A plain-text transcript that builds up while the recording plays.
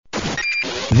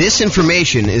This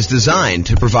information is designed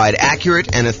to provide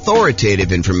accurate and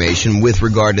authoritative information with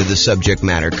regard to the subject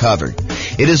matter covered.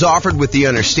 It is offered with the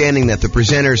understanding that the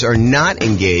presenters are not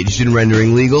engaged in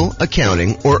rendering legal,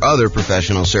 accounting, or other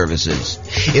professional services.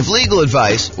 If legal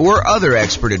advice or other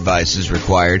expert advice is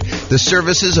required, the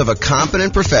services of a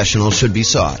competent professional should be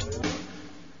sought.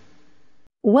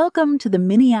 Welcome to the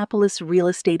Minneapolis Real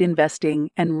Estate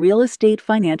Investing and Real Estate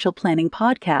Financial Planning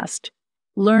Podcast.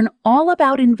 Learn all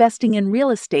about investing in real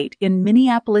estate in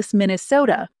Minneapolis,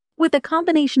 Minnesota, with a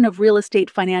combination of real estate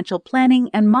financial planning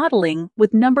and modeling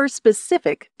with numbers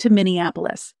specific to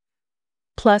Minneapolis.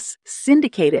 Plus,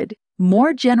 syndicated,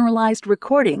 more generalized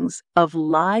recordings of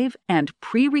live and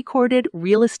pre-recorded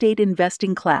real estate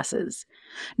investing classes,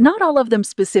 not all of them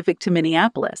specific to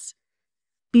Minneapolis.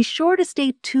 Be sure to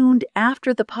stay tuned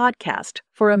after the podcast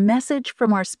for a message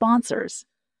from our sponsors.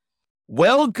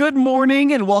 Well, good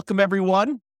morning and welcome,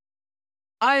 everyone.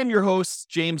 I am your host,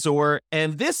 James Orr,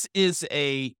 and this is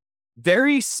a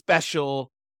very special,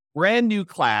 brand new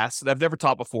class that I've never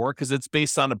taught before because it's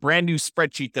based on a brand new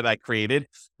spreadsheet that I created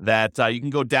that you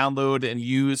can go download and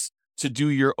use to do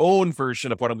your own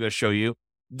version of what I'm going to show you.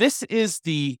 This is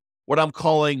what I'm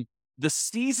calling the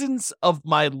Seasons of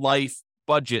My Life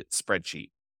budget spreadsheet.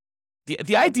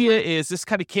 The idea is this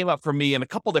kind of came up for me in a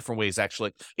couple different ways,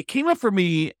 actually. It came up for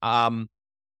me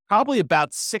probably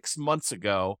about 6 months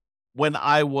ago when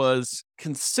I was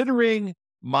considering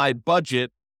my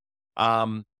budget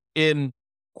in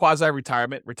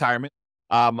quasi-retirement.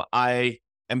 I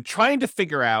am trying to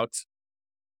figure out,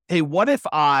 hey, what if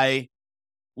I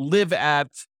live at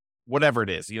whatever it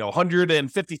is,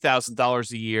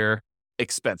 $150,000 a year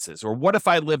expenses, or what if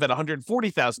I live at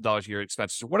 $140,000 a year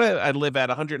expenses, or what if I live at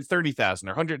 $130,000 or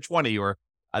 120 or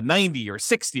a 90 or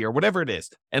 60 or whatever it is.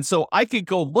 And so I could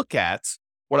go look at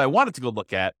what I wanted to go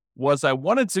look at was I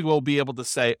wanted to go be able to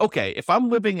say, okay, if I'm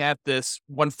living at this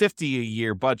 $150 a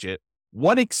year budget,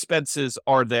 what expenses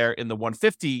are there in the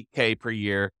 $150K per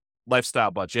year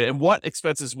lifestyle budget, and what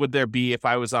expenses would there be if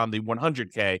I was on the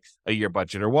 $100K a year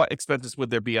budget, or what expenses would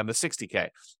there be on the $60K?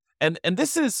 And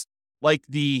this is like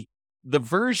the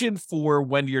version for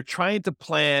when you're trying to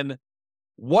plan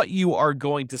what you are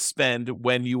going to spend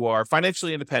when you are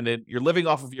financially independent, you're living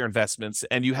off of your investments,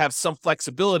 and you have some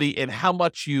flexibility in how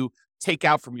much you take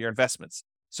out from your investments.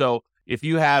 So if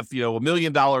you have, $1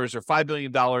 million or $5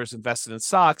 million invested in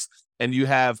stocks, and you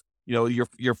have, your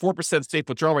 4% state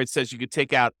withdrawal rate says you could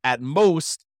take out at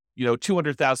most,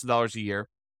 $200,000 a year.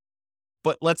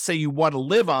 But let's say you want to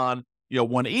live on,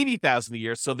 $180,000 a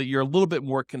year, so that you're a little bit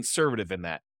more conservative in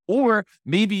that. Or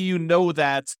maybe you know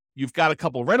that you've got a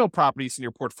couple rental properties in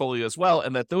your portfolio as well,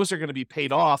 and that those are going to be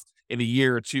paid off in a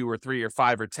year or 2 or 3 or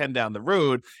 5 or 10 down the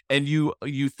road. And you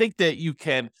think that you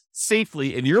can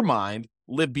safely, in your mind,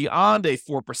 live beyond a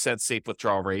 4% safe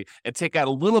withdrawal rate and take out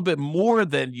a little bit more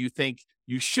than you think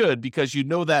you should, because you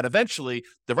know that eventually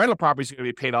the rental properties are going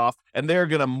to be paid off and they're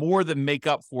going to more than make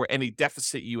up for any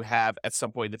deficit you have at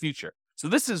some point in the future. So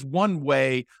this is one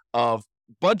way of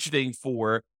budgeting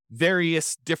for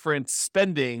various different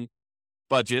spending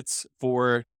budgets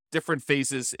for different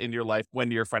phases in your life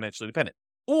when you're financially independent.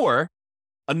 Or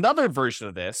another version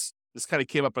of this kind of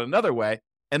came up in another way,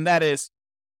 and that is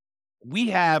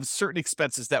we have certain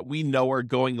expenses that we know are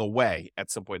going away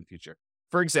at some point in the future.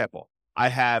 For example, I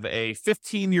have a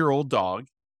 15-year-old dog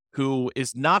who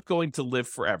is not going to live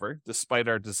forever, despite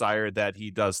our desire that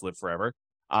he does live forever.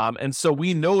 And so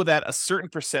we know that a certain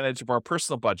percentage of our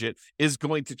personal budget is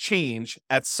going to change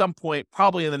at some point,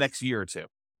 probably in the next year or two.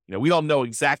 We don't know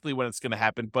exactly when it's going to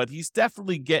happen, but he's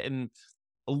definitely getting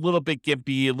a little bit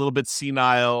gimpy, a little bit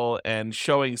senile, and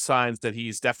showing signs that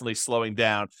he's definitely slowing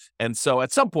down. And so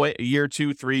at some point, a year,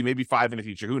 2, 3, maybe 5 in the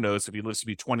future, who knows if he lives to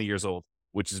be 20 years old,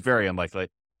 which is very unlikely.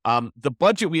 The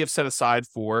budget we have set aside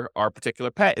for our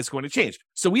particular pet is going to change.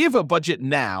 So we have a budget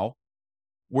now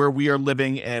where we are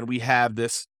living and we have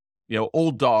this,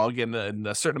 old dog and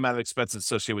a certain amount of expenses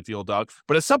associated with the old dog.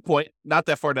 But at some point, not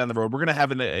that far down the road, we're going to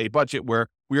have a budget where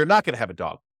we are not going to have a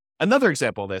dog. Another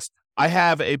example of this, I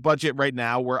have a budget right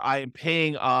now where I am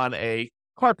paying on a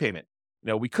car payment.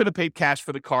 We could have paid cash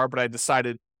for the car, but I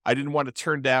decided I didn't want to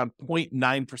turn down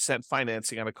 0.9%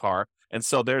 financing on a car. And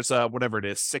so there's whatever it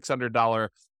is, $600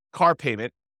 car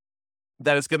payment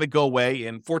that is going to go away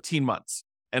in 14 months.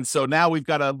 And so now we've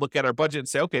got to look at our budget and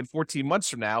say, okay, in 14 months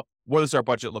from now, what does our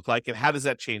budget look like? And how does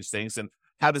that change things? And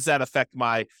how does that affect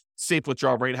my safe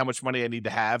withdrawal rate? How much money I need to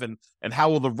have? And how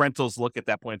will the rentals look at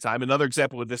that point in time? Another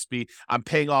example would this be, I'm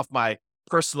paying off my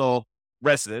personal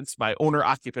residence, my owner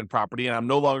occupant property, and I'm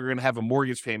no longer going to have a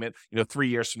mortgage payment, 3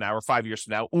 years from now or 5 years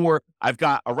from now, or I've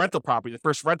got a rental property. The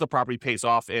first rental property pays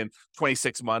off in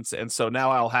 26 months. And so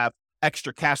now I'll have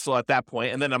extra cash flow at that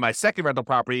point. And then on my second rental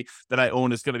property that I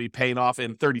own is going to be paying off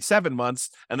in 37 months.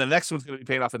 And the next one's going to be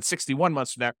paying off in 61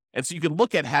 months from now. And so you can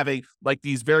look at having like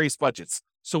these various budgets.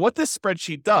 So what this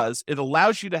spreadsheet does, it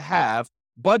allows you to have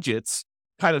budgets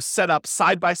kind of set up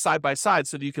side by side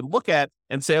so that you can look at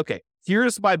and say, okay,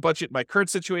 here's my budget, my current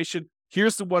situation.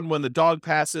 Here's the one when the dog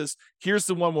passes. Here's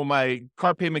the one when my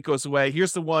car payment goes away.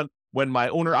 Here's the one when my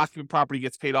owner occupant property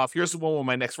gets paid off. Here's the one where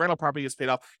my next rental property gets paid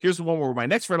off. Here's the one where my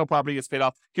next rental property gets paid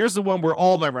off. Here's the one where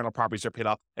all my rental properties are paid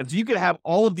off. And so you can have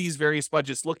all of these various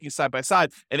budgets looking side by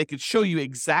side, and it can show you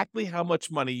exactly how much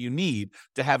money you need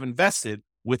to have invested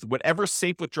with whatever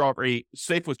safe withdrawal rate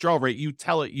you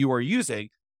tell it you are using.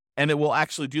 And it will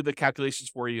actually do the calculations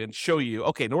for you and show you,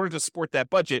 okay, in order to support that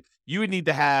budget, you would need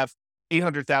to have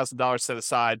 $800,000 set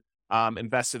aside,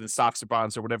 invested in stocks or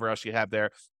bonds or whatever else you have there,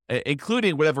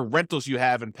 including whatever rentals you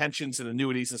have and pensions and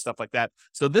annuities and stuff like that.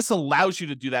 So this allows you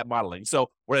to do that modeling. So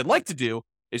what I'd like to do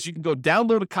is you can go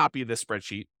download a copy of this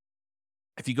spreadsheet.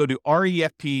 If you go to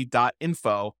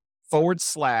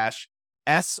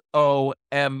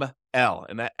refp.info/SOML,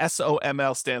 and that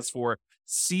SOML stands for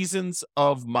Seasons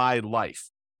of My Life.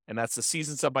 And that's the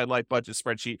Seasons of My Life budget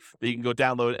spreadsheet that you can go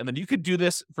download. And then you could do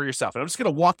this for yourself. And I'm just going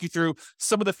to walk you through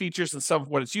some of the features and some of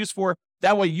what it's used for.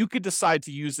 That way you could decide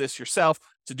to use this yourself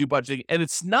to do budgeting. And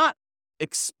it's not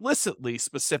explicitly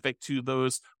specific to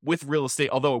those with real estate,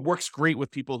 although it works great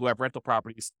with people who have rental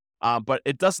properties. But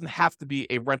it doesn't have to be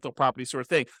a rental property sort of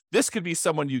thing. This could be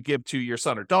someone you give to your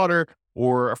son or daughter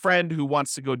or a friend who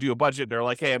wants to go do a budget. They're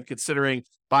like, hey, I'm considering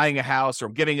buying a house, or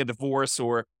I'm getting a divorce,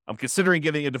 or I'm considering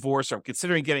getting a divorce, or I'm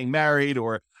considering getting married,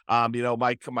 or,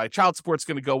 my child support's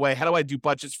going to go away. How do I do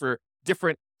budgets for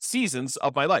different seasons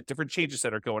of my life, different changes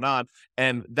that are going on?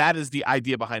 And that is the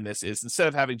idea behind this, is instead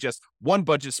of having just one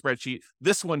budget spreadsheet,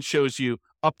 this one shows you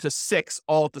up to 6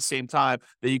 all at the same time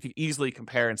that you can easily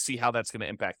compare and see how that's going to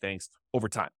impact things over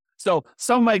time. So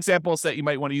some of my examples that you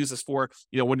might want to use this for,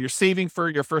 when you're saving for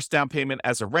your first down payment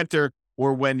as a renter,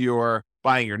 or when you're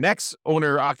buying your next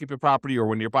owner occupant property, or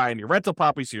when you're buying your rental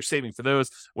property, so you're saving for those.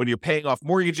 When you're paying off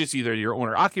mortgages, either your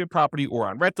owner occupant property or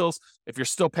on rentals, if you're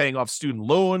still paying off student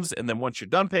loans, and then once you're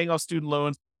done paying off student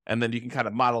loans, and then you can kind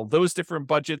of model those different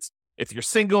budgets. If you're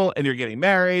single and you're getting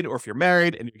married, or if you're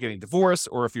married and you're getting divorced,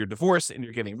 or if you're divorced and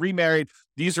you're getting remarried,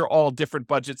 these are all different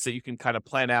budgets that you can kind of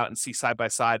plan out and see side by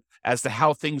side as to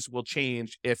how things will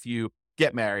change if you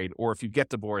get married, or if you get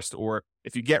divorced, or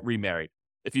if you get remarried.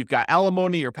 If you've got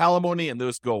alimony or palimony and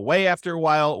those go away after a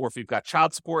while, or if you've got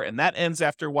child support and that ends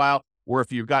after a while, or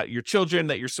if you've got your children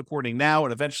that you're supporting now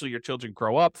and eventually your children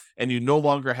grow up and you no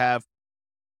longer have,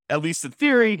 at least in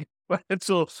theory,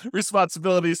 financial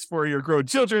responsibilities for your grown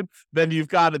children, then you've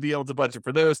got to be able to budget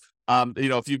for those.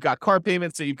 If you've got car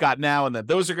payments that you've got now and that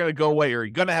those are going to go away, or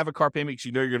you're going to have a car payment because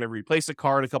you're going to replace a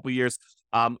car in a couple of years,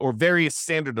 or various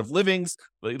standard of livings,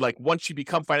 like once you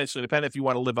become financially independent, if you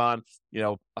want to live on,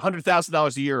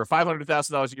 $100,000 a year, or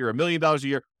 $500,000 a year, or $1 million a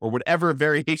year, or whatever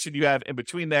variation you have in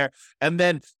between there. And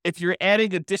then if you're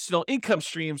adding additional income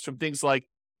streams from things like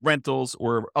rentals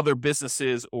or other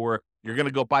businesses, or you're going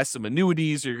to go buy some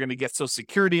annuities, or you're going to get Social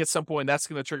Security at some point, that's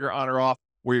going to trigger on or off,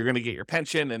 where you're going to get your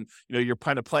pension. And, you're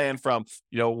kind of plan from,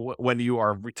 when you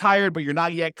are retired, but you're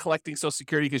not yet collecting Social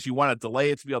Security because you want to delay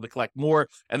it to be able to collect more.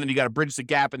 And then you got to bridge the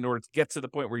gap in order to get to the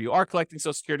point where you are collecting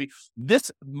Social Security.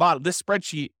 This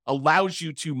spreadsheet allows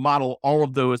you to model all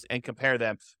of those and compare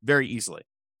them very easily.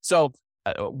 So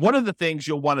one of the things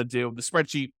you'll want to do, the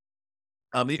spreadsheet,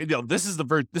 this is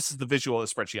the visual of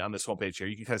the spreadsheet on this homepage here.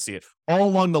 You can kind of see it all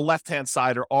along the left-hand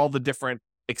side are all the different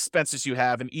expenses you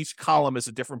have, and each column is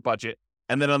a different budget.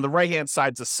 And then on the right-hand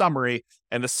side is a summary,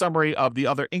 and the summary of the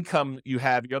other income you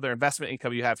have, your other investment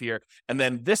income you have here. And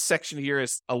then this section here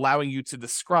is allowing you to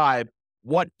describe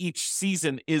what each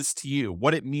season is to you,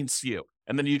 what it means to you.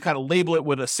 And then you kind of label it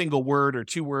with a single word or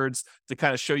 2 words to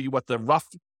kind of show you what the rough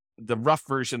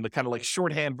version, the kind of like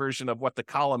shorthand version of what the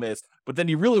column is. But then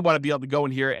you really want to be able to go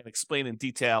in here and explain in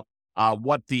detail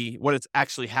what is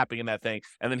actually happening in that thing.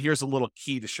 And then here's a little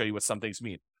key to show you what some things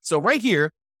mean. So right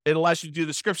here, it allows you to do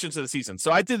descriptions of the season.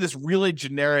 So I did this really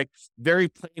generic, very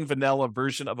plain vanilla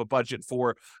version of a budget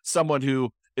for someone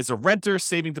who is a renter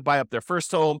saving to buy up their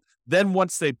first home. Then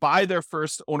once they buy their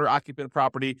first owner occupant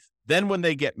property, then when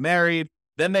they get married,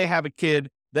 then they have a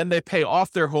kid, then they pay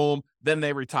off their home, then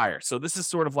they retire. So this is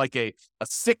sort of like a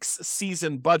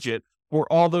 6-season budget for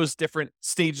all those different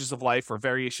stages of life, or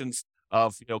variations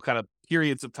of, kind of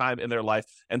periods of time in their life.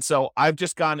 And so I've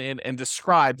just gone in and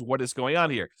described what is going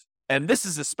on here. And this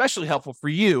is especially helpful for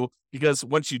you because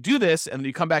once you do this and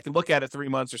you come back and look at it 3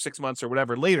 months or 6 months or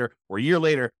whatever later, or a year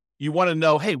later, you want to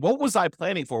know, hey, what was I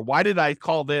planning for? Why did I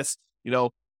call this,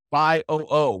 buy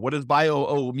OO? What does buy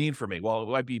OO mean for me? Well, it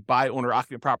might be buy owner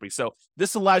occupant property. So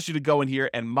this allows you to go in here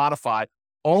and modify.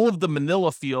 All of the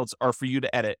manila fields are for you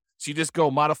to edit. So you just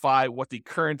go modify what the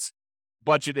current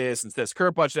budget is. It says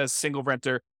current budget as single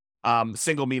renter,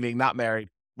 single meaning not married,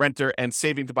 renter, and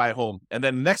saving to buy a home. And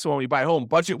then the next one, we buy a home,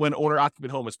 budget when owner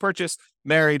occupant home is purchased,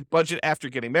 married, budget after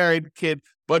getting married, kid,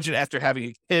 budget after having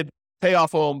a kid, pay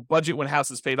off home, budget when house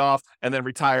is paid off, and then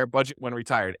retire, budget when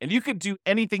retired. And you can do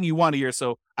anything you want here.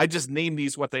 So I just named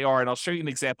these what they are, and I'll show you an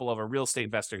example of a real estate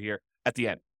investor here at the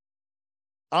end.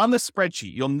 On the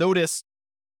spreadsheet, you'll notice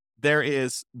there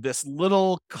is this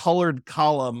little colored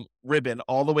column ribbon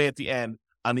all the way at the end,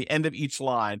 on the end of each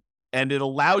line, and it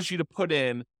allows you to put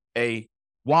in a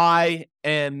Y,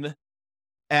 N,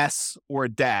 S, or a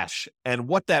dash. And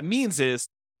what that means is,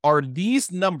 are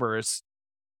these numbers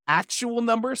actual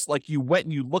numbers, like you went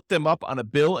and you looked them up on a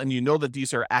bill and you know that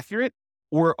these are accurate?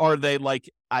 Or are they like,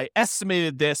 I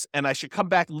estimated this and I should come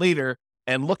back later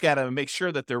and look at them and make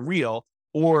sure that they're real?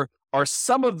 Or are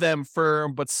some of them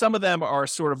firm, but some of them are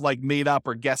sort of like made up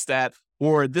or guessed at,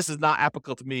 or this is not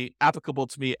applicable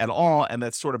to me at all, and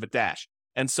that's sort of a dash.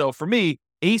 And so for me,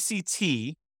 ACT,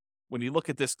 when you look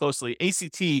at this closely,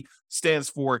 ACT stands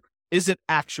for, is it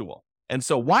actual? And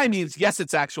so Y means, yes,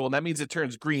 it's actual, and that means it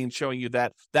turns green, showing you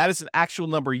that that is an actual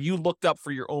number you looked up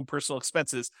for your own personal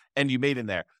expenses and you made in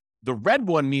there. The red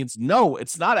one means, no,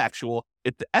 it's not actual,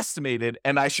 it's estimated,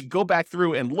 and I should go back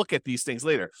through and look at these things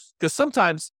later. Because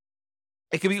sometimes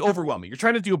it can be overwhelming. You're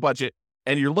trying to do a budget,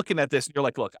 and you're looking at this, and you're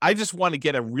like, look, I just want to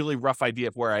get a really rough idea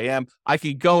of where I am. I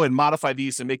could go and modify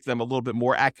these and make them a little bit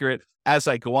more accurate as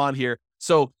I go on here.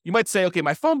 So you might say, okay,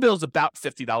 my phone bill is about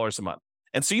 $50 a month.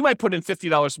 And so you might put in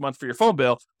 $50 a month for your phone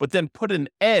bill, but then put an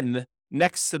N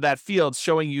next to that field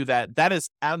showing you that that is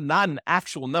not an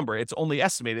actual number. It's only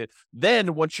estimated.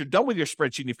 Then once you're done with your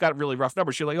spreadsheet and you've got really rough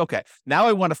numbers, you're like, okay, now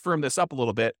I want to firm this up a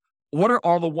little bit. What are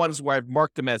all the ones where I've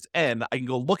marked them as N? I can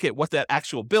go look at what that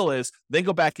actual bill is, then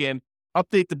go back in,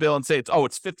 update the bill and say it's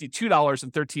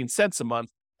 $52.13 a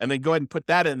month. And then go ahead and put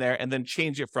that in there and then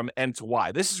change it from N to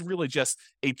Y. This is really just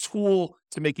a tool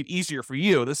to make it easier for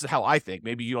you. This is how I think.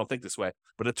 Maybe you don't think this way,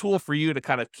 but a tool for you to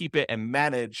kind of keep it and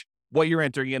manage what you're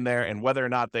entering in there and whether or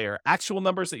not they are actual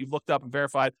numbers that you've looked up and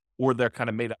verified or they're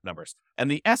kind of made up numbers. And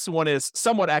the S one is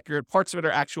somewhat accurate. Parts of it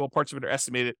are actual, parts of it are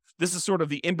estimated. This is sort of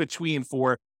the in-between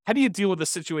for how do you deal with a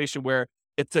situation where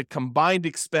it's a combined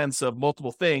expense of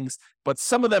multiple things, but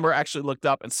some of them are actually looked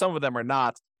up and some of them are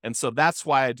not. And so that's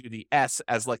why I do the S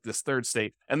as like this third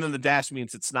state. And then the dash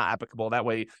means it's not applicable. That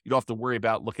way you don't have to worry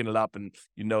about looking it up and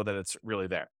you know that it's really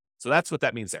there. So that's what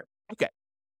that means there. Okay.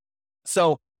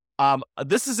 So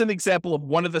this is an example of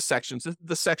one of the sections. This is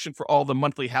the section for all the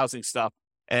monthly housing stuff.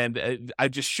 And I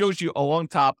just showed you along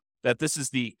top that this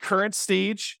is the current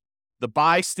stage, the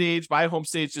buy stage, buy a home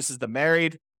stage. This is the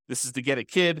married. This is to get a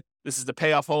kid. This is the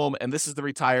pay off home. And this is the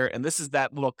retire. And this is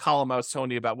that little column I was telling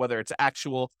you about, whether it's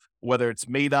actual, whether it's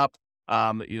made up,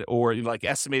 or like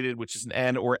estimated, which is an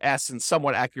N, or S and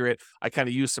somewhat accurate. I kind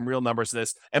of use some real numbers in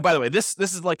this. And by the way, this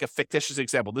is like a fictitious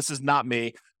example. This is not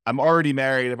me. I'm already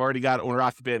married. I've already got owner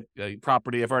occupant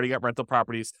property. I've already got rental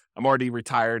properties. I'm already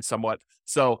retired somewhat.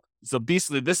 So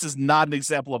basically, this is not an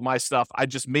example of my stuff. I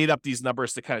just made up these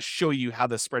numbers to kind of show you how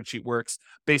this spreadsheet works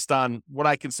based on what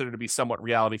I consider to be somewhat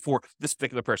reality for this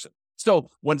particular person. So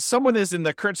when someone is in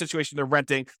the current situation, they're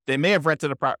renting, they may have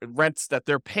rented rents that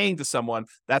they're paying to someone.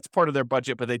 That's part of their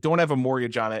budget, but they don't have a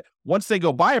mortgage on it. Once they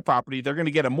go buy a property, they're going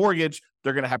to get a mortgage.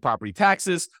 They're going to have property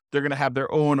taxes. They're going to have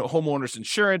their own homeowner's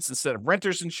insurance instead of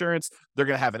renter's insurance. They're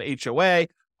going to have an HOA.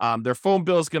 Their phone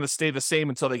bill is going to stay the same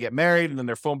until they get married, and then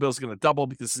their phone bill is going to double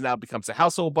because it now becomes a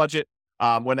household budget.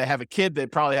 When they have a kid, they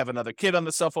probably have another kid on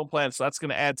the cell phone plan, so that's going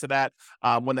to add to that.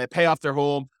 When they pay off their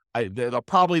home, they'll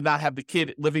probably not have the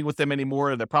kid living with them anymore,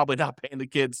 and they're probably not paying the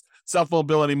kid's cell phone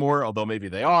bill anymore, although maybe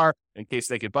they are, in case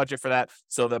they could budget for that.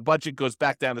 So the budget goes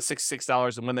back down to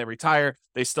 $66, and when they retire,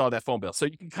 they still have that phone bill. So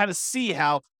you can kind of see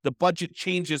how the budget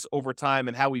changes over time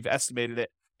and how we've estimated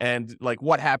it, and like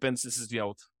what happens. This is,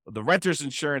 the renter's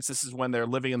insurance. This is when they're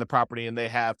living in the property and they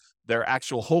have their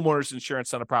actual homeowner's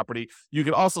insurance on a property. You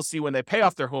can also see when they pay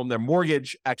off their home, their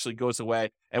mortgage actually goes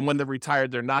away. And when they're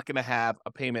retired, they're not going to have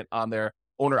a payment on their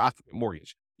owner-occupant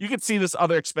mortgage. You can see this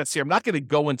other expense here. I'm not going to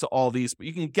go into all these, but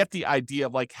you can get the idea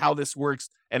of like how this works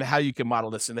and how you can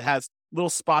model this. And it has little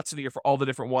spots in here for all the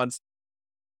different ones.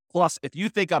 Plus, if you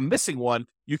think I'm missing one,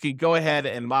 you can go ahead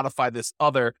and modify this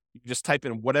other. You can just type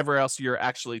in whatever else you're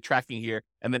actually tracking here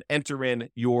and then enter in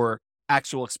your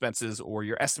actual expenses or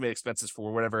your estimated expenses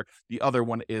for whatever the other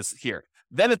one is here.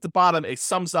 Then at the bottom, it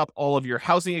sums up all of your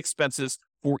housing expenses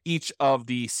for each of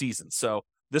the seasons. So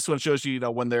this one shows you,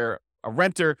 when they're a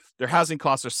renter, their housing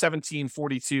costs are $17,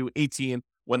 $42, $18.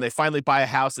 When they finally buy a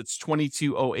house, it's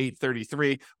 $22, $08,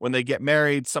 $33. When they get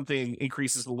married, something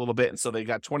increases a little bit, and so they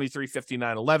got $23, $59,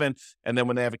 $11. And then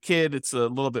when they have a kid, it's a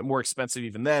little bit more expensive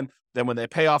even then. Then when they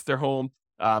pay off their home,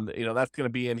 that's going to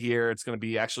be in here. It's going to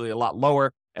be actually a lot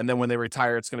lower. And then when they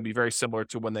retire, it's going to be very similar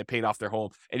to when they paid off their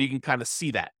home. And you can kind of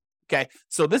see that. Okay.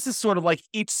 So this is sort of like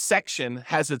each section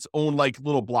has its own like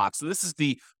little block. So this is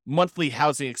the monthly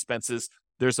housing expenses.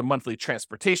 There's a monthly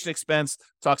transportation expense,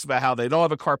 talks about how they don't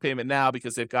have a car payment now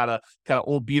because they've got a kind of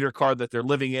old beater car that they're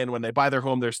living in. When they buy their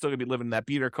home, they're still going to be living in that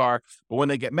beater car. But when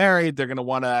they get married, they're going to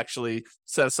want to actually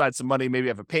set aside some money, maybe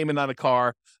have a payment on a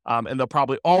car. And they'll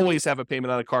probably always have a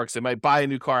payment on a car because they might buy a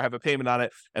new car, have a payment on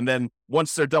it. And then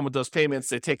once they're done with those payments,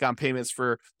 they take on payments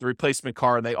for the replacement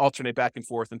car and they alternate back and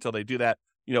forth until they do that.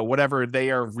 Whatever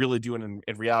they are really doing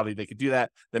in reality, they could do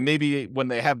that. Then maybe when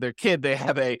they have their kid, they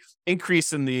have a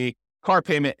increase in the car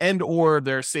payment and or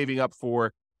they're saving up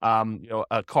for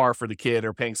a car for the kid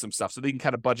or paying some stuff. So they can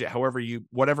kind of budget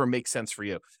whatever makes sense for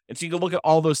you. And so you can look at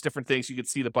all those different things. You can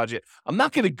see the budget. I'm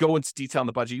not going to go into detail on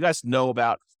the budget. You guys know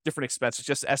about different expenses,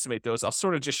 just estimate those. I'll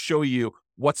sort of just show you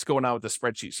what's going on with the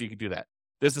spreadsheet so you can do that.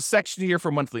 There's a section here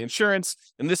for monthly insurance.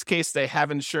 In this case, they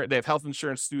have health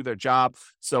insurance through their job.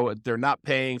 So they're not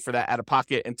paying for that out of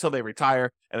pocket until they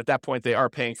retire. And at that point, they are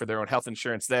paying for their own health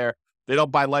insurance there. They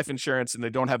don't buy life insurance and they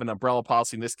don't have an umbrella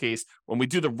policy in this case. When we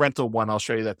do the rental one, I'll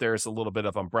show you that there's a little bit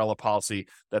of umbrella policy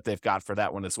that they've got for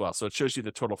that one as well. So it shows you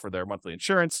the total for their monthly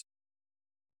insurance.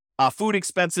 Food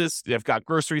expenses, they've got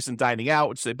groceries and dining out,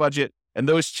 which they budget. And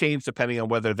those change depending on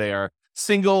whether they are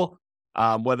single,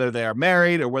 whether they are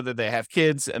married or whether they have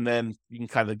kids. And then you can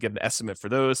kind of get an estimate for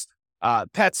those.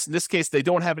 Pets, in this case, they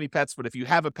don't have any pets, but if you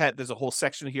have a pet, there's a whole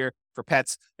section here for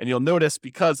pets. And you'll notice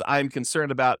because I'm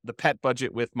concerned about the pet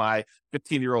budget with my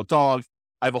 15-year-old dog,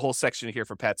 I have a whole section here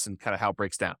for pets and kind of how it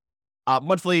breaks down.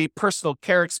 Monthly personal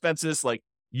care expenses like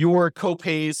your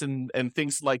copays and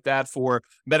things like that for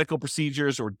medical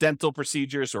procedures or dental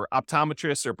procedures or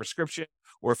optometrists or prescription,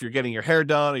 or if you're getting your hair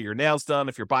done or your nails done,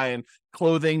 if you're buying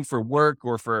clothing for work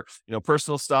or for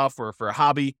personal stuff or for a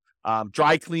hobby.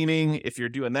 Dry cleaning, if you're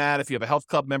doing that, if you have a health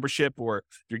club membership or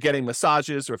if you're getting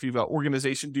massages or if you've got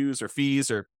organization dues or fees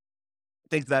or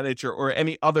things of that nature or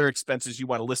any other expenses you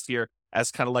want to list here as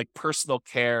kind of like personal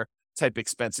care type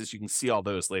expenses, you can see all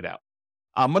those laid out.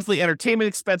 Monthly entertainment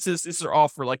expenses, these are all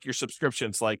for like your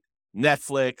subscriptions like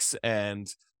Netflix and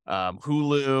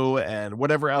Hulu and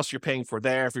whatever else you're paying for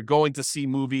there. If you're going to see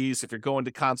movies, if you're going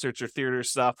to concerts or theater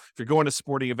stuff, if you're going to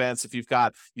sporting events, if you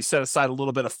set aside a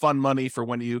little bit of fun money for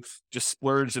when you just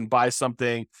splurge and buy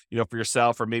something, for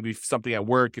yourself or maybe something at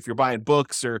work, if you're buying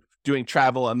books or doing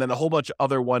travel, and then a whole bunch of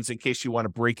other ones in case you want to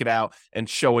break it out and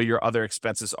show where your other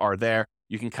expenses are there.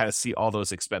 You can kind of see all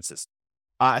those expenses.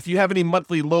 If you have any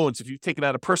monthly loans, if you've taken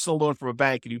out a personal loan from a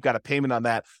bank and you've got a payment on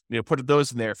that, put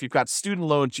those in there. If you've got student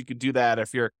loans, you could do that.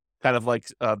 If you're kind of like,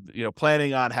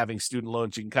 planning on having student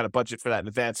loans, you can kind of budget for that in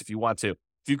advance if you want to. If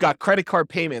you've got credit card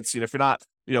payments, if you're not,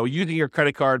 using your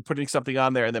credit card, putting something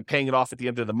on there and then paying it off at the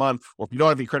end of the month, or if you don't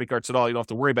have any credit cards at all, you don't have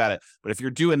to worry about it. But if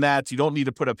you're doing that, you don't need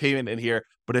to put a payment in here.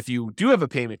 But if you do have a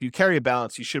payment, if you carry a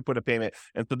balance, you should put a payment.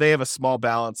 And so they have a small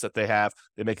balance that they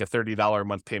make a $30 a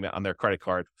month payment on their credit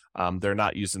card. They're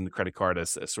not using the credit card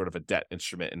as sort of a debt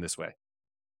instrument in this way.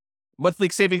 Monthly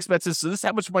saving expenses. So this is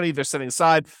how much money they're setting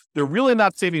aside. They're really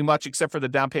not saving much except for the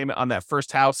down payment on that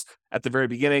first house at the very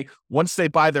beginning. Once they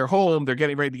buy their home, they're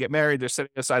getting ready to get married. They're setting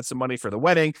aside some money for the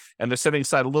wedding, and they're setting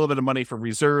aside a little bit of money for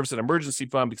reserves and emergency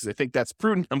fund because they think that's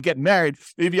prudent. I'm getting married.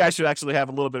 Maybe I should actually have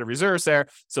a little bit of reserves there.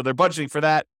 So they're budgeting for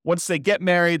that. Once they get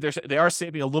married, they are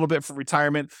saving a little bit for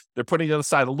retirement. They're putting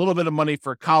aside a little bit of money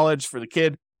for college for the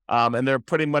kid. And they're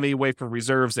putting money away for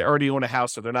reserves. They already own a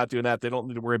house, so they're not doing that. They don't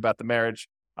need to worry about the marriage,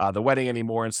 the wedding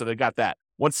anymore. And so they got that.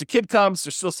 Once the kid comes,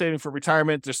 they're still saving for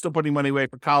retirement. They're still putting money away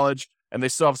for college, and they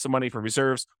still have some money for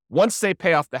reserves. Once they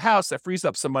pay off the house, that frees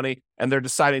up some money, and they're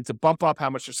deciding to bump up how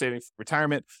much they're saving for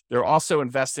retirement. They're also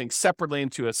investing separately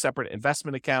into a separate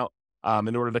investment account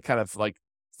in order to kind of like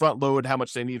front load how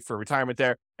much they need for retirement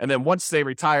there. And then once they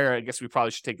retire, I guess we probably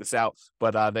should take this out,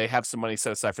 but they have some money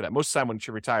set aside for that. Most of the time when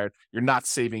you're retired, you're not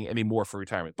saving any more for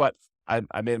retirement. But I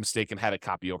made a mistake and had a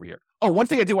copy over here. Oh, one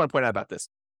thing I do want to point out about this.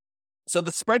 So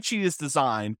the spreadsheet is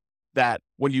designed that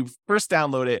when you first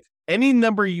download it, any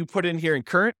number you put in here in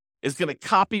current is going to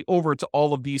copy over to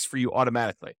all of these for you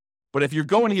automatically. But if you're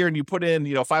going here and you put in,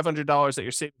 $500 that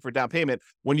you're saving for down payment,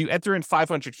 when you enter in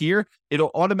 500 here,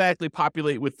 it'll automatically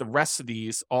populate with the rest of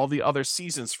these, all the other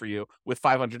seasons for you with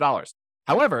 $500.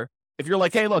 However, if you're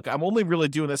like, hey, look, I'm only really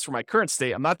doing this for my current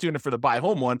state, I'm not doing it for the buy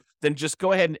home one, then just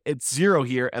go ahead and it's 0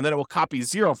 here, and then it will copy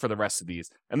 0 for the rest of these.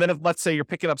 And then if, let's say you're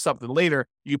picking up something later,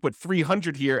 you put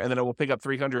 300 here, and then it will pick up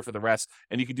 300 for the rest,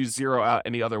 and you can do 0 out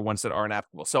any other ones that aren't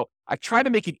applicable. So I try to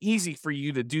make it easy for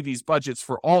you to do these budgets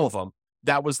for all of them.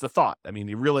 That was the thought. I mean,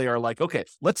 you really are like, okay,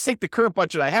 let's take the current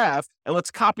budget I have and let's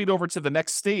copy it over to the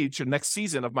next stage or next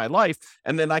season of my life.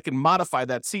 And then I can modify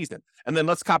that season. And then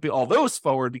let's copy all those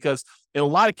forward, because in a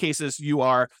lot of cases, you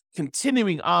are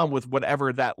continuing on with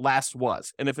whatever that last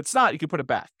was. And if it's not, you can put it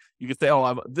back. You could say,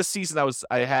 oh, this season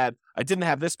I didn't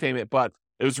have this payment, but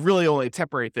it was really only a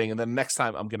temporary thing. And then next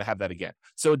time I'm going to have that again.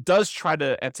 So it does try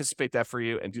to anticipate that for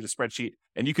you and do the spreadsheet,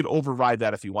 and you can override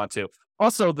that if you want to.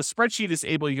 Also, the spreadsheet is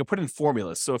able, you can put in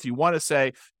formulas. So if you want to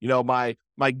say,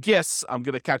 my gifts, I'm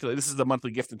going to calculate, this is the monthly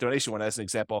gift and donation one as an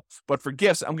example. But for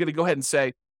gifts, I'm going to go ahead and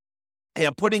say, hey,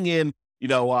 I'm putting in,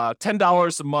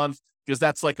 $10 a month, because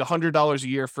that's like $100 a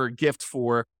year for a gift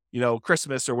for,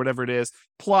 Christmas or whatever it is.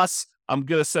 Plus, I'm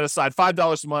going to set aside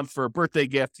 $5 a month for a birthday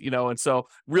gift, and so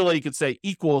really you could say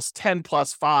equals 10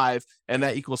 plus 5, and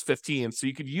that equals 15. So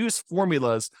you could use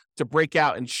formulas to break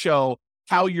out and show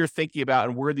how you're thinking about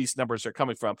and where these numbers are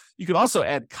coming from. You can also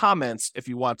add comments if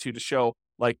you want to show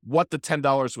like what the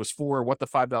 $10 was for, what the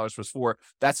 $5 was for.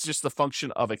 That's just the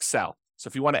function of Excel. So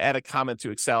if you want to add a comment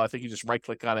to Excel, I think you just right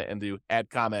click on it and do add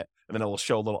comment, and then it will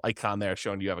show a little icon there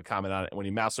showing you have a comment on it. And when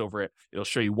you mouse over it, it'll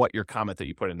show you what your comment that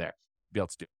you put in there be able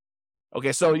to do.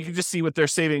 Okay, so you can just see what they're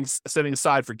setting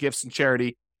aside for gifts and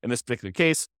charity in this particular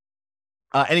case.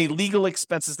 Any legal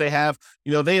expenses they have,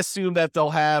 they assume that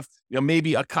they'll have,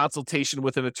 maybe a consultation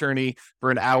with an attorney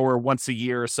for an hour once a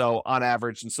year or so on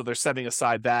average. And so they're setting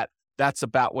aside that. That's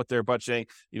about what they're budgeting.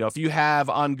 If you have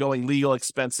ongoing legal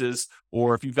expenses,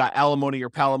 or if you've got alimony or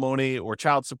palimony or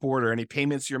child support, or any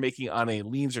payments you're making on any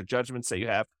liens or judgments that you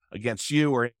have against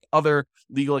you, or other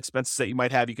legal expenses that you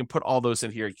might have, you can put all those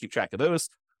in here and keep track of those.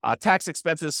 Tax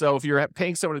expenses. So if you're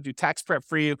paying someone to do tax prep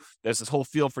for you, there's this whole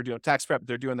field for doing tax prep.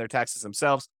 They're doing their taxes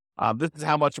themselves. This is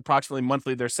how much approximately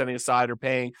monthly they're setting aside or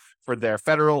paying for their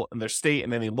federal and their state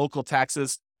and any local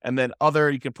taxes. And then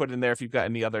other, you can put in there if you've got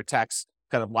any other tax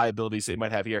kind of liabilities that you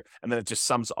might have here. And then it just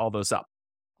sums all those up.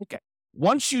 Okay.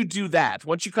 Once you do that,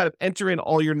 once you kind of enter in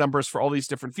all your numbers for all these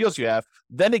different fields you have,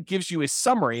 then it gives you a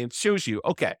summary and shows you,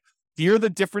 okay, here are the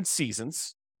different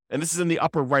seasons. And this is in the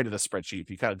upper right of the spreadsheet. If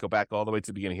you kind of go back all the way to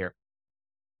the beginning here.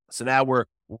 So now we're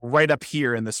right up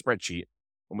here in the spreadsheet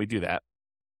when we do that.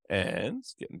 And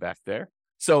it's getting back there.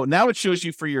 So now it shows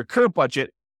you for your current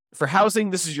budget. For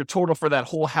housing, this is your total for that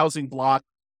whole housing block.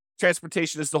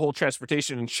 Transportation is the whole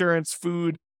transportation, insurance,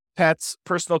 food, pets,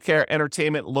 personal care,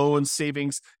 entertainment, loans,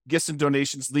 savings, gifts and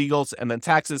donations, legals, and then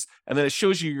taxes. And then it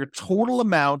shows you your total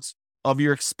amount of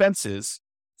your expenses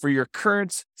for your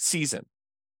current season.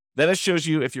 Then it shows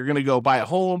you if you're going to go buy a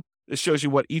home, it shows you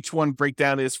what each one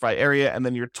breakdown is by area, and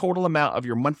then your total amount of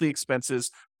your monthly expenses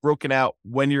broken out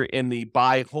when you're in the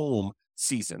buy home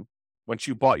season, once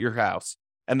you bought your house.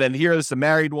 And then here's the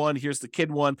married one, here's the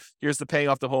kid one, here's the paying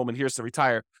off the home, and here's the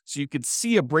retire. So you can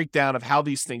see a breakdown of how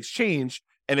these things change.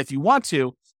 And if you want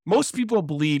to, most people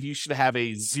believe you should have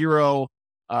a 0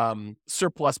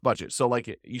 surplus budget. So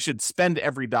like you should spend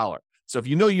every dollar. So if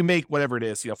you make whatever it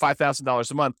is,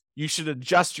 $5,000 a month, you should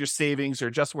adjust your savings or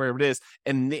adjust wherever it is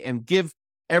and give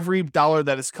every dollar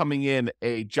that is coming in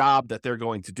a job that they're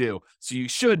going to do. So you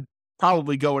should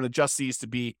probably go and adjust these to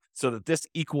be so that this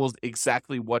equals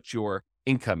exactly what your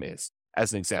income is,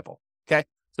 as an example. Okay.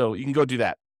 So you can go do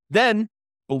that. Then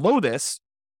below this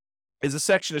is a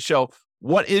section to show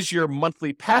what is your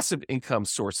monthly passive income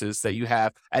sources that you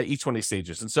have at each one of these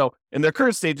stages. And so in their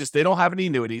current stages, they don't have any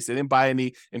annuities. They didn't buy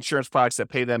any insurance products that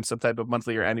pay them some type of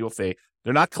monthly or annual fee.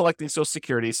 They're not collecting Social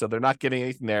Security, so they're not getting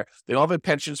anything there. They don't have any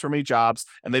pensions from any jobs,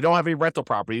 and they don't have any rental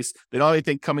properties. They don't have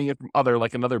anything coming in from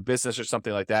like another business or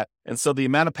something like that. And so the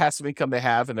amount of passive income they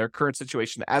have in their current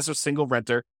situation as a single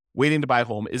renter waiting to buy a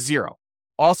home is 0.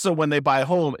 Also, when they buy a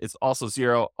home, it's also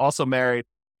 0. Also married.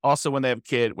 Also, when they have a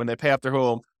kid, when they pay off their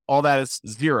home, all that is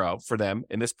 0 for them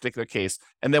in this particular case.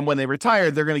 And then when they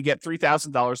retire, they're going to get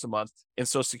 $3,000 a month in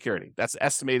Social Security. That's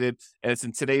estimated, and it's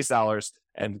in today's dollars.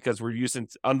 And because we're using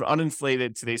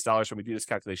uninflated today's dollars when we do this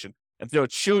calculation. And so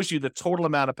it shows you the total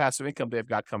amount of passive income they've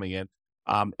got coming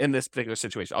in this particular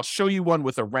situation. I'll show you one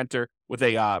with a renter, with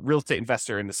a real estate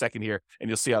investor in a second here, and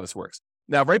you'll see how this works.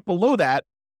 Now, right below that,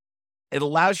 it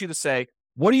allows you to say,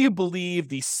 what do you believe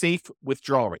the safe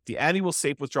withdrawal rate, the annual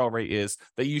safe withdrawal rate is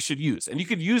that you should use? And you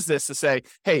could use this to say,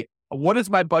 hey, what is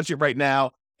my budget right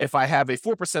now if I have a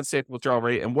 4% safe withdrawal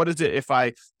rate? And what is it if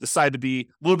I decide to be a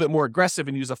little bit more aggressive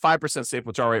and use a 5% safe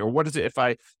withdrawal rate? Or what is it if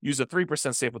I use a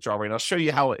 3% safe withdrawal rate? And I'll show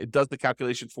you how it does the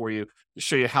calculation for you to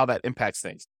show you how that impacts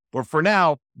things. But for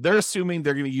now, they're assuming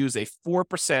they're going to use a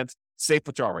 4% safe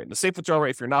withdrawal rate. And the safe withdrawal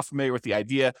rate, if you're not familiar with the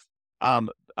idea,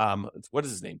 what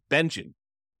is his name? Benjamin.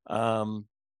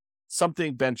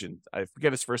 Something Benjamin. I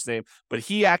forget his first name, but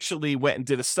he actually went and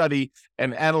did a study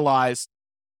and analyzed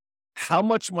how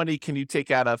much money can you take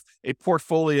out of a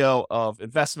portfolio of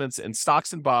investments in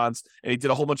stocks and bonds. And he did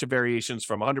a whole bunch of variations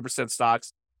from 100%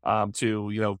 stocks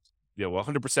to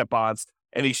 100% bonds.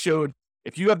 And he showed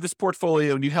if you have this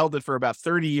portfolio and you held it for about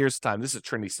 30 years time, this is a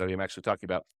Trinity study I'm actually talking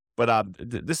about, but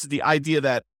this is the idea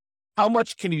that how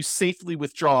much can you safely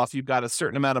withdraw if you've got a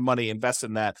certain amount of money invested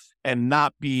in that and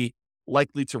not be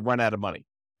likely to run out of money.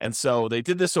 And so they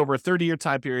did this over a 30-year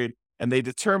time period, and they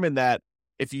determined that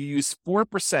if you use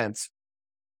 4%,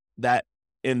 that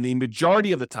in the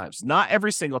majority of the times, not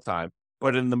every single time,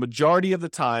 but in the majority of the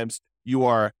times, you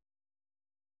are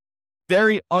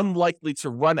very unlikely to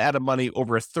run out of money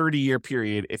over a 30-year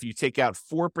period if you take out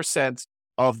 4%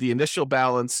 of the initial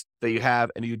balance that you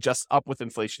have and you adjust up with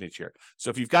inflation each year. So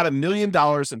if you've got $1 million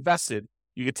invested,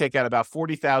 you could take out about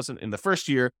 $40,000 in the first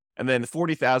year, and then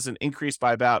 $40,000 increased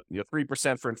by about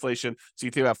 3% for inflation. So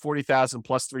you think about $40,000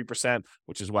 plus 3%,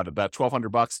 which is what, about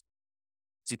 $1,200. So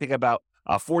you think about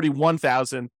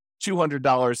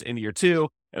 $41,200 in year two,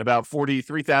 and about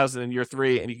 $43,000 in year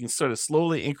three, and you can sort of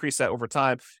slowly increase that over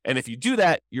time. And if you do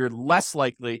that, you're less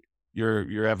likely,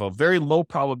 you have a very low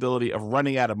probability of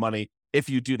running out of money if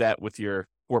you do that with your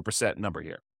 4% number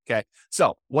here. Okay,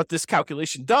 so what this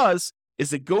calculation does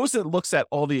is it goes and looks at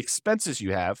all the expenses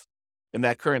you have in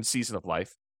that current season of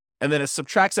life, and then it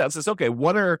subtracts out and says, okay,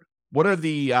 what are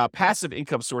the passive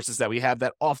income sources that we have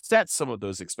that offset some of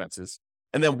those expenses?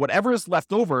 And then whatever is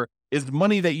left over is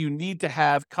money that you need to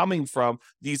have coming from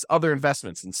these other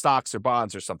investments in stocks or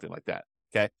bonds or something like that.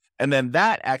 Okay, and then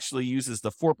that actually uses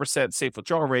the 4% safe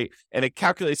withdrawal rate, and it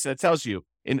calculates and it tells you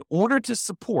in order to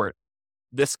support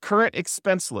this current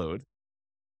expense load,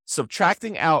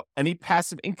 subtracting out any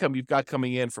passive income you've got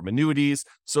coming in from annuities,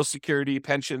 Social Security,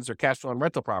 pensions, or cash flow on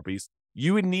rental properties,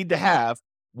 you would need to have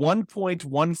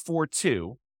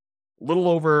 $1.142, a little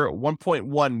over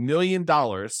 $1.1 million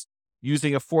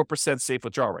using a 4% safe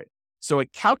withdrawal rate. So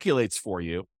it calculates for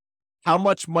you how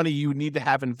much money you need to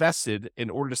have invested in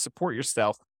order to support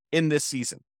yourself in this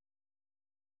season.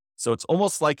 So it's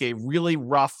almost like a really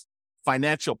rough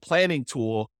financial planning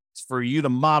tool for you to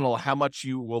model how much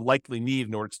you will likely need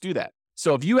in order to do that.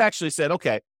 So if you actually said,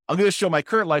 okay, I'm going to show my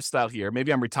current lifestyle here.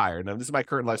 Maybe I'm retired. Now, this is my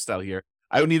current lifestyle here.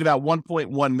 I would need about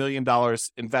 $1.1 million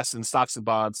invested in stocks and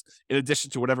bonds in addition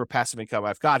to whatever passive income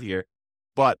I've got here.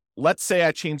 But let's say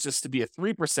I change this to be a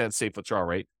 3% safe withdrawal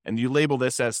rate, and you label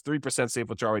this as 3% safe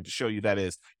withdrawal rate to show you that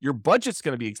is. Your budget's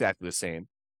going to be exactly the same.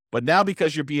 But now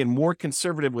because you're being more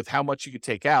conservative with how much you could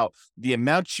take out, the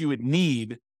amount you would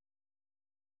need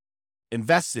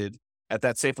invested at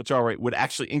that safe withdrawal rate would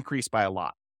actually increase by a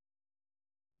lot.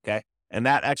 Okay. And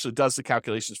that actually does the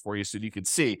calculations for you. So you can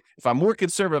see if I'm more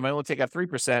conservative, I only take out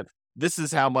 3%, this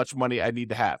is how much money I need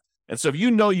to have. And so if you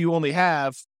know you only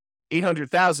have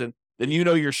 800,000, then you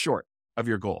know you're short of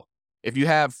your goal. If you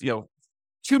have, $2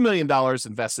 million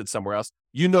invested somewhere else,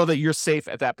 you know that you're safe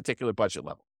at that particular budget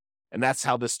level. And that's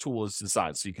how this tool is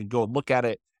designed. So you can go and look at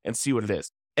it and see what it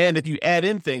is. And if you add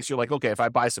in things, you're like, okay, if I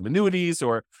buy some annuities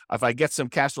or if I get some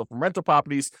cash flow from rental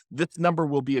properties, this number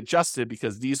will be adjusted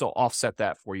because these will offset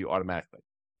that for you automatically.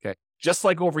 Okay. Just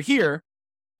like over here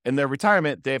in their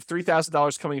retirement, they have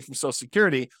 $3,000 coming from Social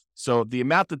Security. So the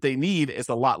amount that they need is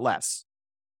a lot less.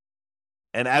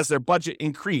 And as their budget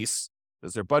increase,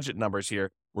 as their budget numbers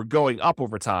here were going up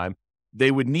over time,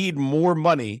 they would need more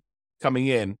money coming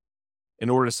in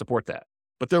order to support that.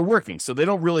 But they're working, so they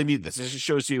don't really need this. It just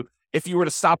shows you if you were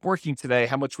to stop working today,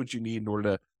 how much would you need in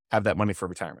order to have that money for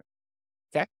retirement?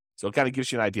 Okay, so it kind of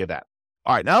gives you an idea of that.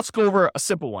 All right, now let's go over a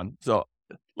simple one. So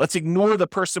let's ignore the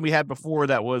person we had before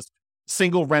that was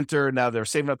single renter. Now they're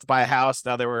saving up to buy a house.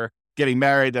 Now they were getting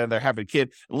married and they're having a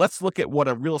kid. And let's look at what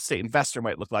a real estate investor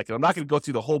might look like. And I'm not going to go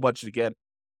through the whole budget again,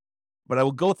 but I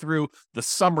will go through the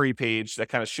summary page that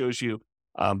kind of shows you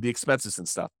the expenses and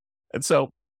stuff. And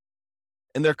so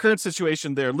in their current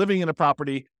situation, they're living in a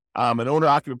property, an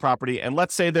owner-occupant property, and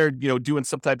let's say they're doing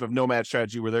some type of nomad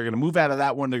strategy where they're going to move out of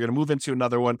that one, they're going to move into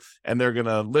another one, and they're going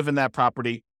to live in that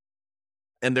property,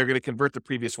 and they're going to convert the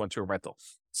previous one to a rental.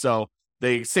 So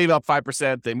They save up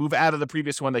 5%, they move out of the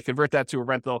previous one, they convert that to a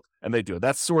rental, and they do it.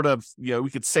 That's sort of, we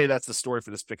could say that's the story for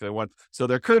this particular one. So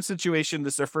their current situation,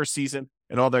 this is their first season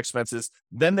and all their expenses.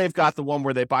 Then they've got the one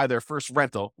where they buy their first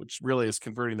rental, which really is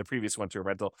converting the previous one to a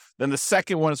rental. Then the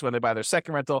second one is when they buy their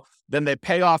second rental. Then they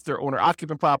pay off their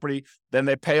owner-occupant property. Then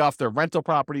they pay off their rental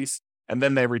properties, and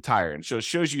then they retire. And so it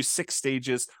shows you 6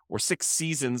 stages or 6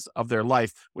 seasons of their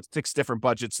life with 6 different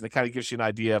budgets, and it kind of gives you an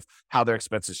idea of how their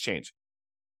expenses change.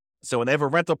 So when they have a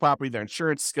rental property, their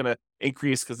insurance is going to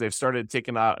increase because they've started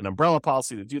taking out an umbrella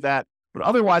policy to do that. But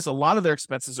otherwise, a lot of their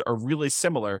expenses are really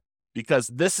similar because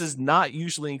this is not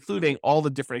usually including all the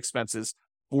different expenses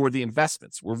for the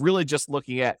investments. We're really just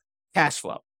looking at cash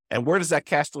flow. And where does that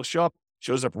cash flow show up? It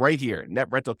shows up right here, net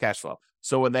rental cash flow.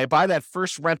 So when they buy that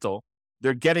first rental,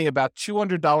 they're getting about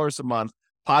 $200 a month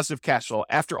positive cash flow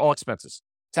after all expenses,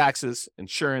 taxes,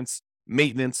 insurance,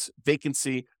 maintenance,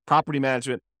 vacancy, property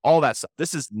management, all that stuff.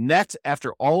 This is net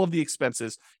after all of the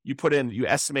expenses you put in. You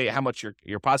estimate how much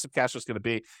your positive cash flow is going to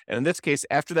be. And in this case,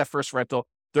 after that first rental,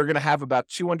 they're going to have about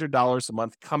 $200 a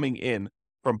month coming in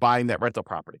from buying that rental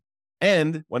property.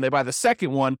 And when they buy the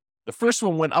second one, the first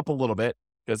one went up a little bit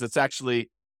because it's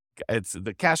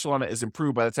the cash flow on it is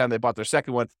improved by the time they bought their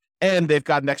second one. And they've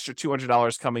got an extra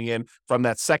 $200 coming in from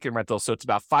that second rental. So it's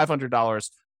about $500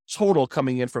 total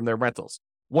coming in from their rentals.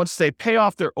 Once they pay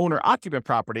off their owner-occupant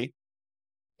property,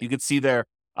 you can see their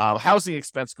housing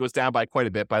expense goes down by quite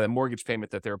a bit by the mortgage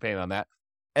payment that they were paying on that.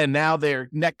 And now their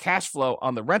net cash flow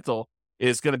on the rental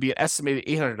is going to be an estimated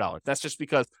 $800. That's just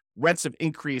because rents have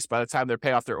increased by the time they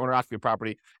pay off their owner-occupant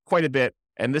property quite a bit.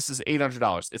 And this is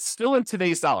 $800. It's still in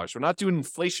today's dollars. We're not doing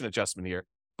inflation adjustment here,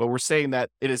 but we're saying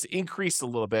that it has increased a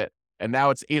little bit. And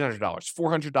now it's $800,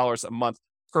 $400 a month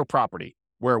per property,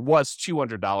 where it was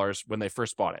 $200 when they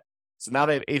first bought it. So now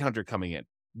they have $800 coming in.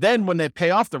 Then when they pay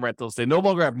off the rentals, they no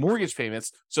longer have mortgage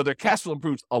payments. So their cash flow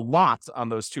improves a lot on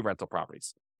those 2 rental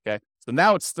properties. Okay. So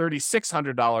now it's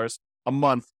 $3,600 a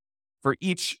month for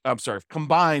each,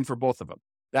 combined for both of them.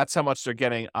 That's how much they're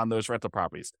getting on those rental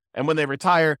properties. And when they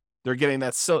retire, they're getting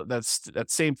that same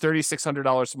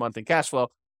 $3,600 a month in cash flow,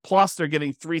 plus they're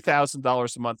getting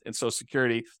 $3,000 a month in Social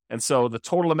Security. And so the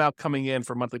total amount coming in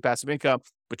for monthly passive income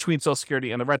between Social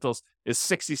Security and the rentals is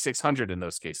 $6,600 in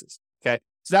those cases. Okay.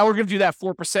 So now we're going to do that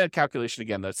 4% calculation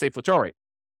again, the safe withdrawal rate.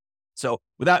 So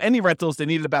without any rentals, they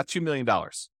needed about $2 million.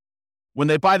 When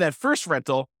they buy that first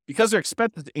rental, because their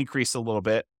expenses increase a little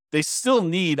bit, they still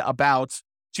need about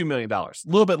 $2 million, a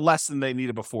little bit less than they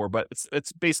needed before, but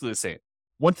it's basically the same.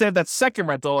 Once they have that second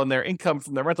rental and their income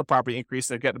from their rental property increase,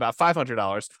 they're getting about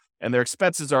 $500, and their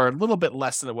expenses are a little bit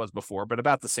less than it was before, but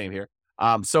about the same here.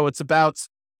 So it's about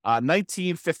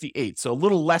 $1,958, so a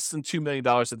little less than $2 million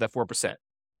at that 4%.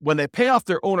 When they pay off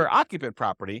their owner-occupant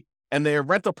property and their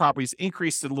rental properties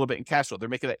increased a little bit in cash flow, they're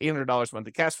making that $800 a month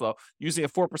in cash flow using a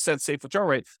 4% safe withdrawal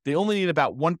rate. They only need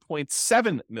about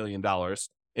 $1.7 million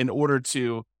in order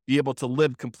to be able to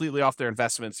live completely off their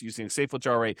investments using a safe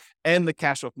withdrawal rate and the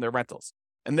cash flow from their rentals.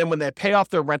 And then when they pay off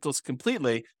their rentals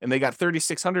completely and they got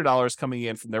 $3,600 coming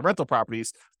in from their rental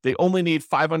properties, they only need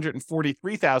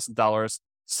 $543,000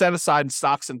 set aside in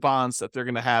stocks and bonds that they're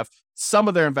going to have some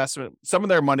of their investment, some of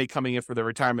their money coming in for their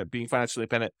retirement, being financially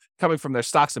independent, coming from their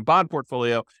stocks and bond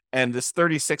portfolio, and this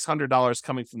 $3,600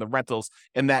 coming from the rentals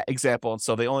in that example. And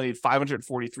so they only need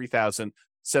 $543,000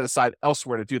 set aside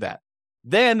elsewhere to do that.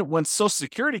 Then when Social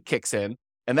Security kicks in,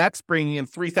 and that's bringing in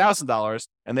 $3,000,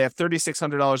 and they have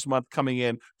 $3,600 a month coming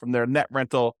in from their net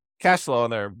rental cash flow on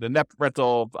the net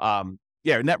rental,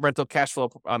 net rental cash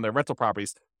flow on their rental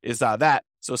properties is that.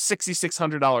 So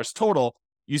 $6,600 total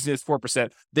using this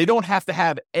 4%. They don't have to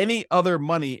have any other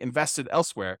money invested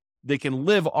elsewhere. They can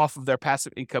live off of their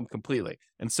passive income completely.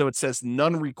 And so it says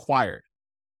none required.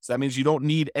 So that means you don't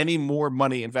need any more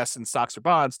money invested in stocks or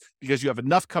bonds because you have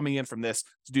enough coming in from this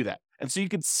to do that. And so you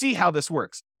can see how this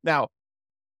works. Now,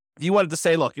 if you wanted to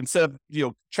say, look, instead of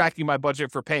tracking my budget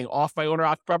for paying off my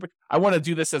owner-occupied property, I want to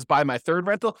do this as buy my third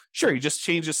rental. Sure, you just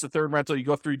change this to third rental. You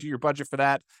go through, do your budget for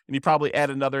that, and you probably add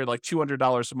another like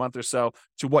 $200 a month or so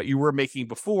to what you were making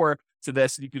before to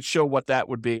this, and you could show what that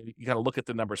would be. You got to look at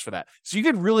the numbers for that. So you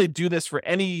could really do this for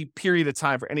any period of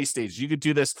time, for any stage. You could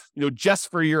do this, just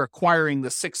for your acquiring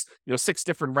the six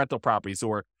different rental properties,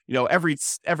 or every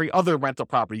other rental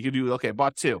property. You could do, okay,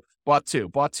 bought two,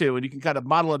 and you can kind of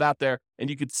model it out there,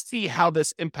 and you could see how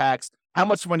this impacts how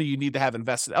much money you need to have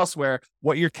invested elsewhere,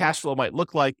 what your cash flow might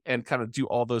look like, and kind of do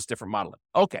all those different modeling.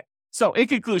 Okay, so in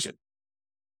conclusion,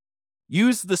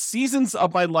 use the Seasons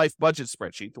of My Life budget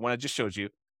spreadsheet, the one I just showed you,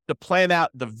 to plan out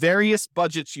the various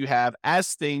budgets you have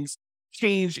as things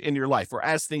change in your life, or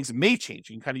as things may change.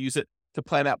 You can kind of use it to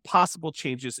plan out possible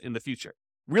changes in the future.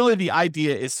 really the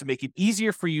idea is to make it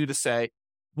easier for you to say,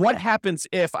 what happens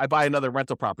if I buy another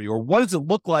rental property? Or what does it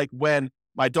look like when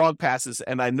my dog passes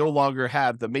and I no longer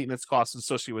have the maintenance costs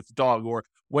associated with the dog? Or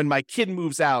when my kid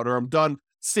moves out, or I'm done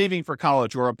saving for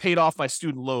college, or I'm paid off my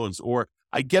student loans, or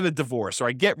I get a divorce, or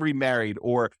I get remarried,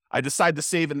 or I decide to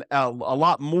save a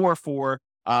lot more for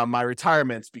my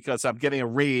retirement because I'm getting a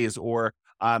raise, or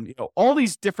all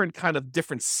these different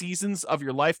seasons of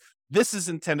your life. This is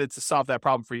intended to solve that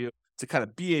problem for you, to kind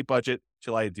of be a budget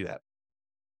to allow you to do that.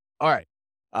 All right.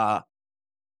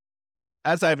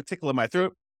 As I have a tickle in my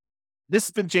throat, this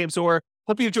has been James Orr.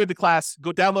 Hope you enjoyed the class.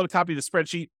 Go download a copy of the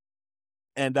spreadsheet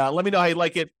and let me know how you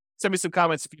like it. Send me some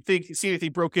comments if you see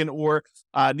anything broken or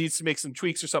needs to make some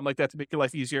tweaks or something like that to make your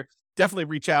life easier. Definitely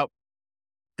reach out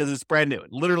because it's brand new.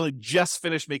 Literally just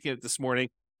finished making it this morning.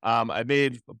 I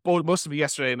made most of it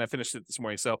yesterday and I finished it this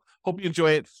morning. So hope you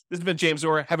enjoy it. This has been James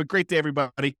Orr. Have a great day,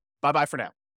 everybody. Bye-bye for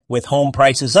now. With home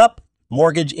prices up,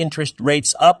 mortgage interest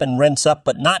rates up, and rents up,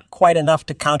 but not quite enough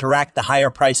to counteract the higher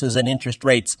prices and interest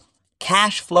rates,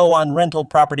 cash flow on rental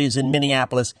properties in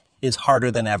Minneapolis is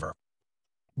harder than ever.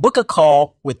 Book a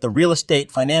call with the Real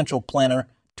Estate Financial Planner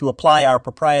to apply our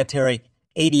proprietary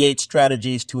 88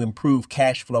 strategies to improve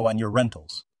cash flow on your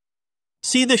rentals.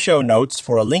 See the show notes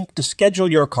for a link to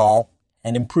schedule your call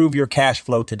and improve your cash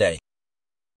flow today.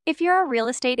 If you're a real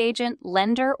estate agent,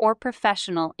 lender, or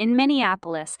professional in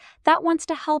Minneapolis that wants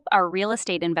to help our real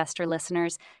estate investor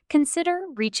listeners, consider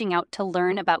reaching out to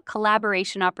learn about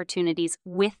collaboration opportunities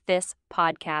with this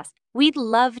podcast. We'd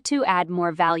love to add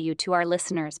more value to our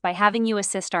listeners by having you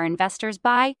assist our investors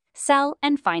buy, sell,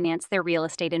 and finance their real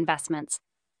estate investments.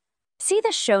 See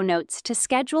the show notes to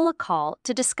schedule a call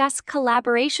to discuss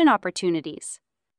collaboration opportunities.